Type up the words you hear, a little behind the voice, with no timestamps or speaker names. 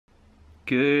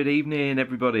Good evening,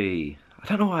 everybody. I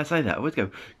don't know why I say that. I always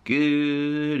go,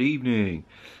 good evening.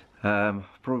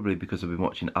 Probably because I've been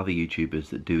watching other YouTubers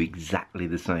that do exactly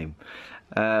the same.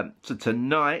 So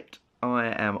tonight I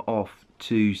am off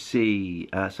to see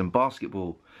some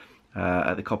basketball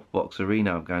at the Copper Box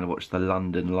Arena. I'm going to watch the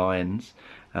London Lions.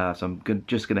 So I'm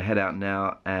just going to head out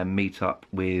now and meet up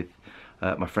with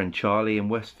my friend Charlie in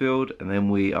Westfield, and then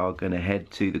we are going to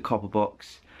head to the Copper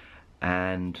Box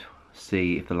and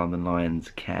see if the London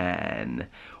Lions can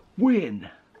win.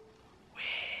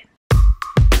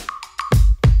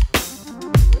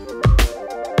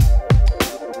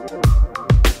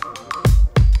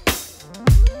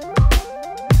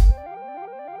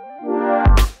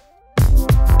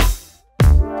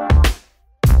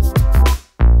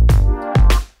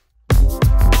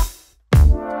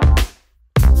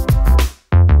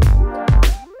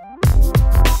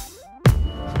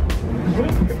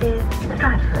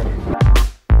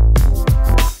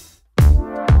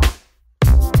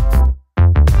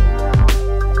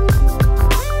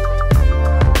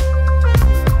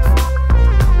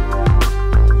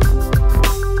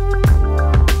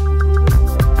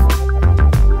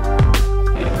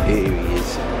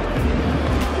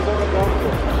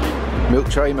 Milk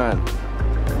tray man.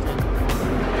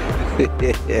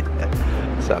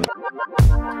 Son.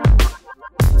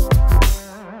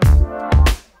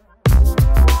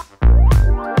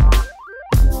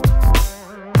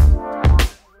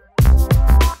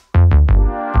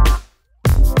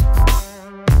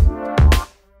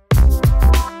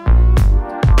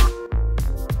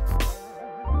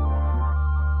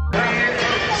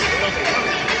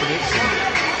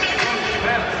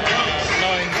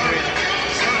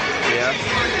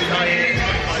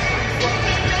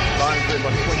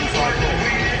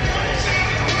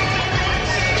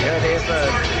 Yeah, they're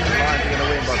first. Lions are going to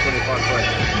win by 25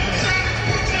 points.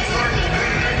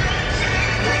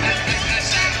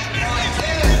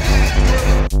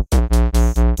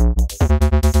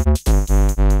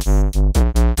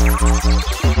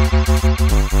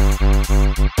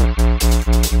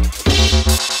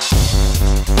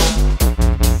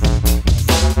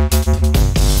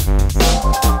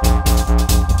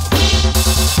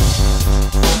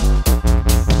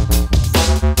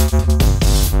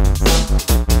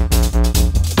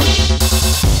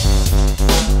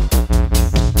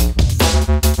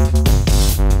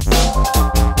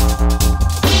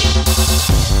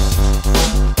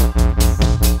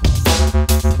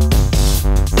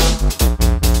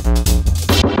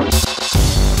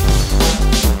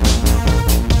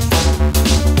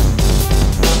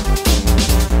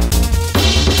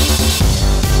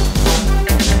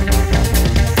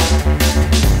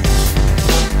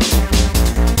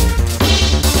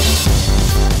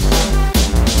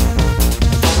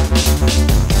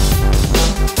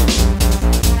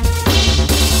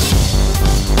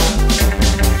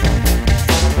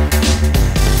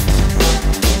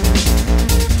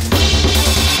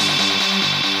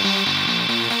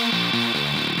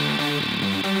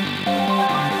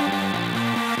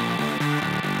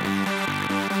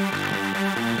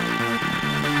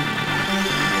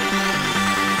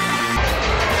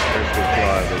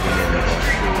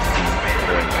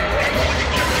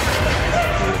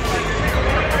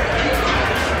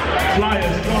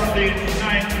 Lions currently in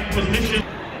 9th position.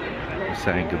 We're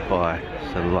saying goodbye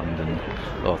to London,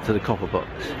 or to the Copper Box.